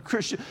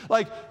Christian.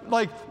 Like,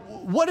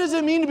 what does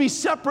it mean to be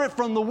separate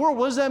from the world?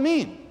 What does that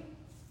mean?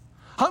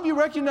 How many of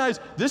you recognize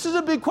this is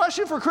a big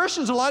question for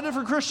Christians? A lot of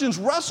different Christians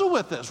wrestle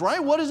with this,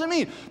 right? What does it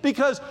mean?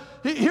 Because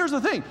here's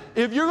the thing.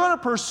 If you're going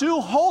to pursue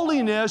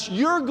holiness,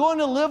 you're going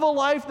to live a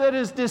life that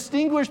is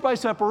distinguished by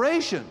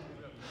separation.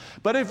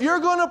 But if you're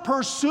going to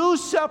pursue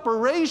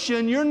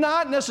separation, you're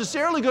not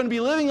necessarily going to be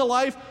living a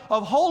life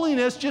of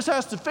holiness just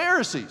as the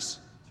Pharisees.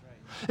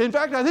 In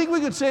fact, I think we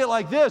could say it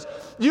like this.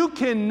 You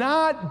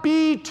cannot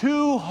be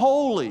too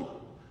holy.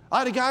 I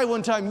had a guy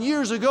one time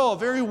years ago, a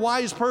very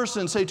wise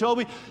person, say,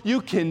 Toby,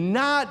 you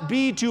cannot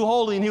be too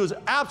holy. And he was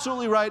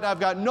absolutely right. I've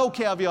got no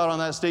caveat on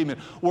that statement.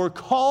 We're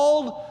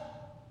called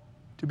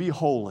to be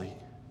holy.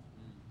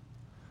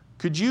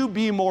 Could you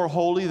be more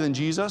holy than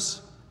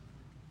Jesus?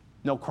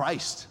 No,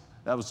 Christ.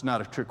 That was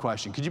not a trick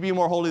question. Could you be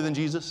more holy than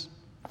Jesus?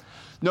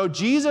 No,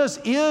 Jesus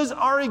is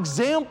our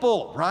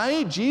example,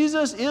 right?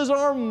 Jesus is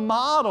our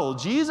model.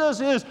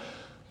 Jesus is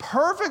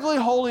perfectly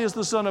holy as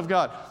the Son of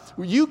God.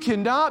 You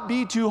cannot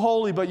be too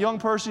holy, but young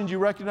person, you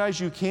recognize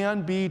you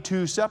can be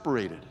too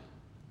separated.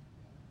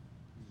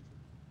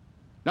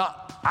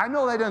 Now, I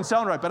know that doesn't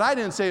sound right, but I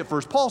didn't say it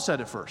first. Paul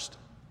said it first,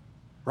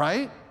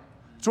 right?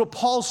 It's what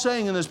Paul's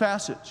saying in this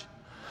passage.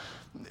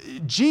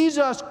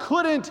 Jesus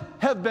couldn't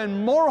have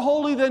been more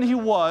holy than he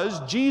was.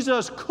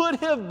 Jesus could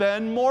have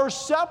been more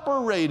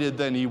separated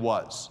than he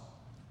was.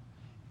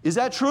 Is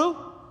that true?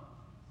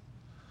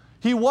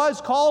 He was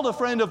called a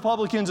friend of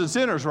publicans and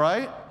sinners,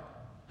 right?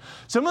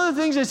 Some of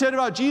the things they said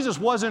about Jesus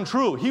wasn't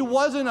true. He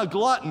wasn't a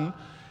glutton.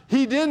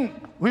 He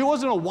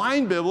wasn't a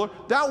wine bibbler.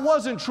 That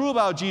wasn't true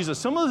about Jesus.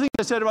 Some of the things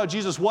they said about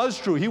Jesus was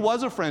true. He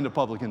was a friend of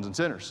publicans and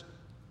sinners.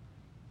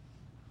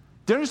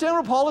 Do you understand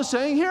what Paul is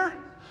saying here?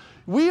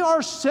 We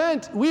are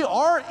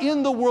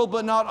in the world,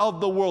 but not of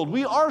the world.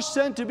 We are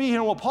sent to be here.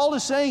 And what Paul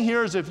is saying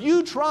here is if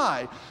you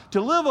try to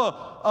live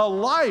a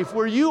life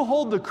where you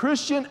hold the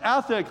Christian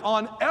ethic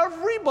on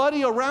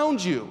everybody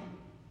around you,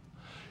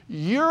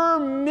 you're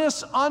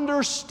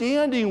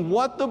misunderstanding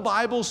what the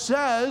Bible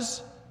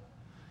says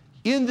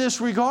in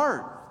this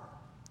regard.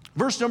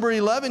 Verse number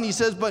 11, he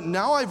says, but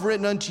now I've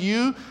written unto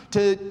you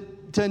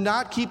to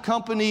not keep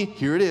company,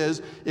 here it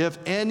is, if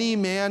any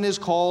man is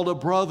called a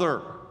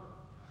brother.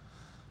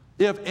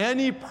 If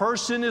any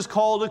person is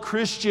called a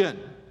Christian,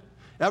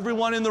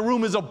 everyone in the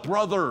room is a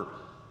brother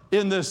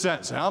in this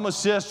sense. I'm a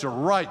sister,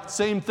 right?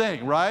 Same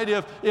thing,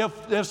 right?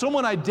 If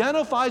someone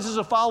identifies as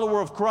a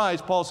follower of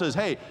Christ, Paul says,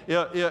 hey,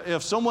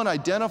 if someone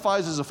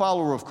identifies as a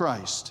follower of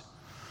Christ,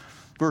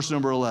 verse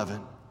number 11,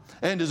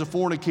 and is a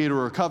fornicator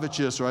or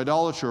covetous or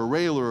idolater or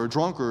railer or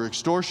drunkard or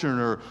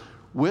extortioner,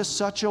 with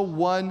such a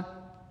one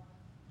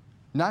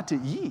not to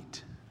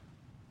eat.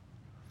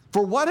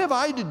 For what have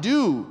I to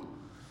do?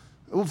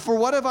 For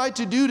what have I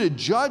to do to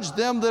judge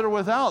them that are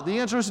without? The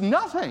answer is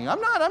nothing.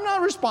 I'm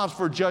not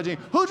responsible for judging.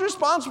 Who's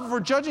responsible for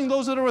judging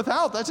those that are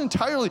without? That's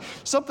entirely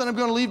something I'm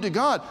going to leave to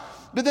God.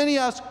 But then he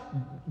asks,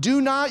 do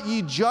not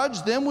ye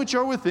judge them which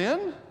are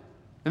within?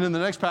 And in the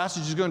next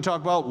passage, he's going to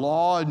talk about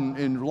law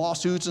and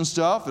lawsuits and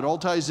stuff. It all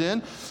ties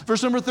in.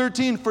 Verse number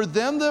 13, for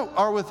them that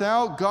are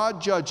without, God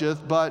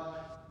judgeth,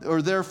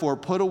 therefore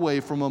put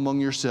away from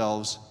among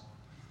yourselves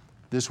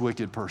this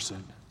wicked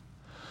person.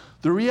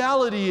 The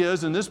reality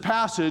is, in this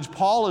passage,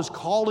 Paul is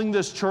calling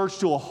this church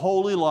to a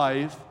holy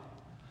life,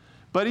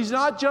 but he's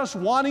not just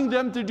wanting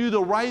them to do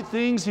the right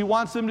things, he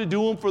wants them to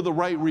do them for the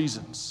right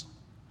reasons.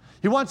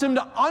 He wants them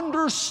to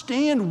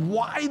understand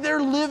why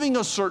they're living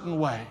a certain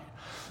way.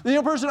 The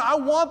young person, I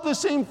want the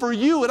same for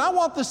you, and I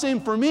want the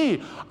same for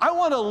me. I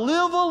want to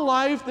live a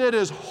life that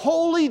is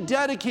wholly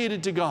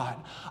dedicated to God.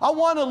 I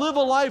want to live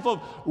a life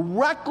of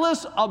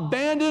reckless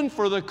abandon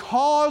for the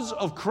cause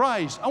of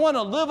Christ. I want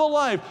to live a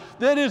life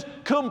that is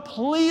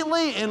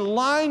completely in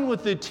line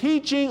with the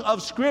teaching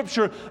of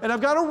Scripture. And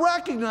I've got to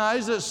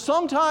recognize that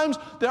sometimes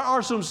there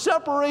are some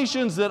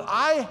separations that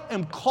I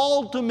am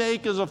called to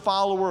make as a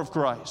follower of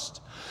Christ.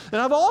 And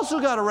I've also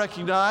got to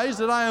recognize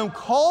that I am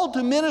called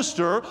to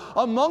minister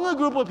among a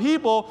group of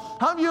people.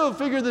 How many of you have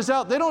figured this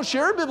out? They don't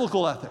share a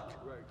biblical ethic.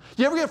 Right.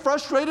 You ever get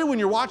frustrated when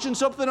you're watching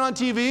something on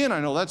TV, and I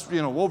know that's,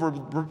 over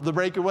the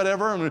break or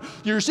whatever, and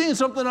you're seeing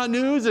something on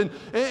news, and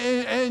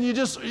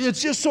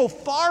it's just so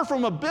far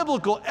from a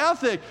biblical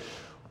ethic.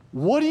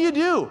 What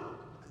do?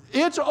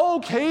 It's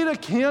okay to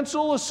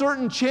cancel a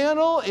certain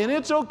channel, and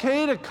it's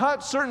okay to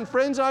cut certain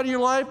friends out of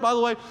your life. By the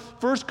way,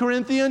 1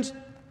 Corinthians,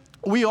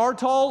 we are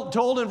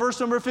told in verse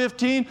number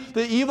 15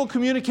 that evil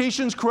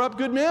communications corrupt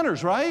good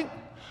manners, right?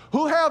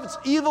 Who has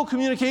evil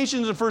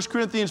communications in 1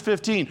 Corinthians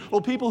 15?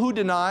 Well, people who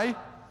deny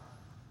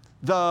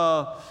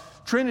the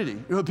Trinity,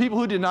 people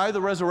who deny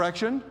the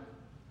resurrection.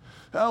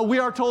 We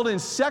are told in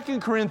 2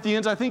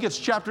 Corinthians, I think it's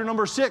chapter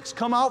number 6,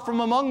 come out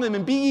from among them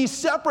and be ye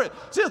separate,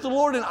 saith the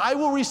Lord, and I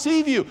will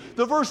receive you.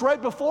 The verse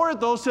right before it,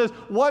 though, says,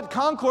 what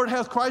concord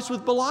hath Christ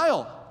with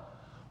Belial?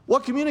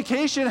 What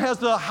communication has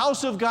the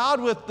house of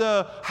God with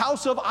the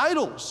house of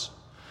idols?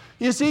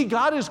 You see,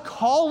 God is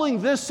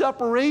calling this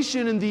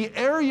separation in the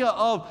area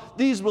of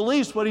these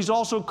beliefs, but He's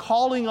also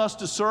calling us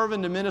to serve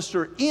and to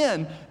minister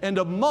in and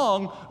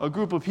among a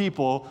group of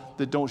people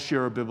that don't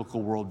share a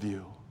biblical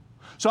worldview.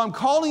 So I'm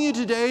calling you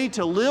today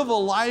to live a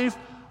life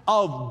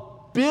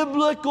of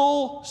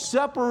biblical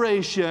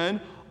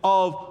separation,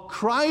 of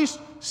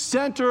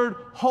Christ-centered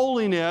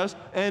holiness,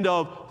 and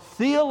of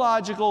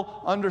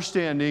theological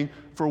understanding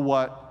for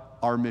what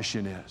our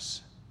mission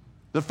is.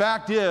 The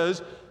fact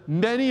is,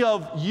 many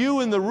of you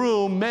in the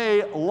room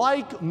may,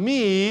 like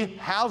me,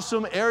 have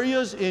some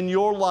areas in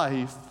your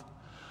life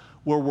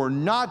where we're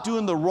not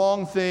doing the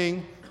wrong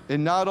thing,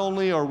 and not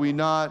only are we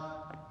not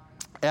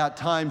at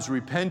times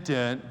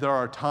repentant, there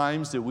are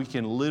times that we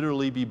can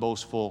literally be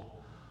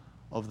boastful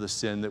of the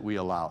sin that we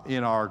allow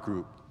in our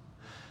group.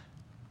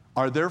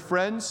 Are there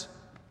friends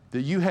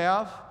that you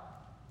have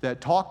that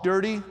talk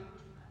dirty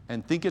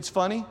and think it's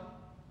funny?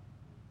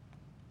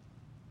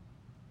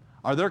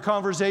 Are there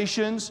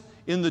conversations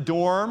in the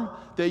dorm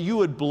that you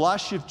would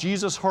blush if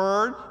Jesus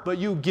heard, but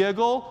you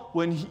giggle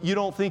when you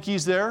don't think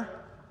He's there?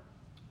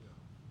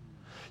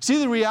 See,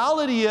 the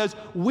reality is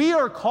we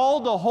are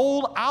called to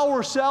hold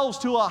ourselves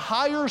to a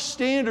higher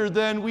standard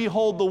than we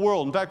hold the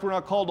world. In fact, we're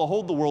not called to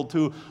hold the world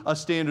to a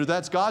standard.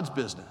 That's God's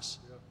business.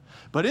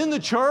 But in the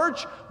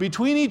church,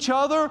 between each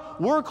other,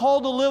 we're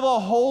called to live a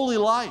holy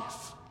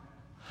life.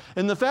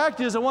 And the fact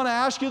is, I want to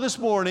ask you this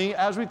morning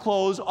as we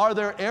close, are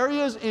there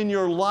areas in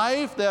your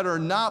life that are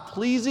not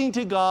pleasing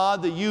to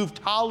God that you've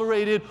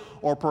tolerated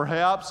or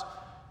perhaps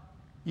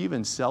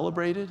even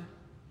celebrated?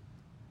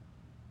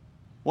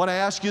 I want to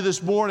ask you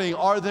this morning,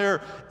 are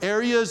there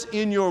areas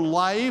in your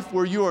life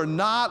where you are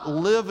not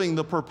living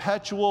the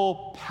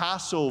perpetual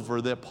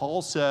Passover that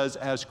Paul says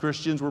as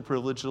Christians we're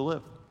privileged to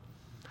live?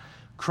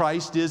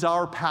 Christ is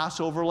our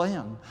Passover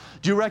lamb.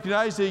 Do you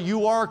recognize that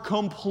you are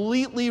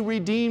completely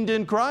redeemed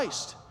in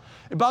Christ?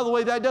 And by the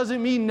way, that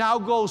doesn't mean now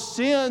go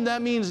sin.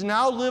 That means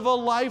now live a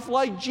life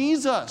like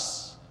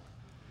Jesus.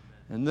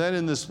 And then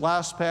in this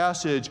last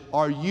passage,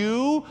 are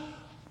you,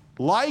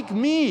 like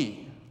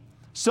me,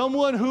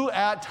 someone who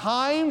at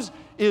times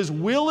is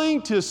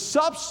willing to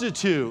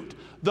substitute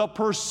the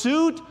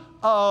pursuit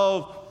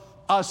of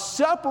a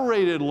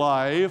separated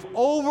life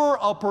over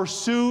a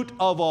pursuit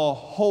of a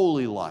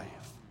holy life?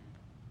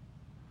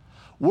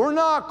 We're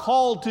not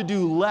called to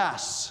do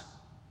less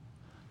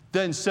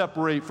than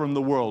separate from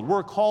the world.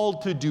 We're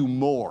called to do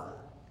more.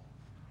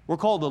 We're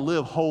called to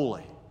live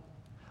holy,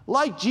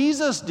 like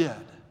Jesus did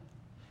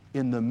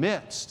in the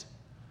midst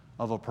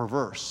of a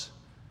perverse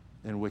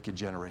and wicked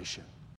generation.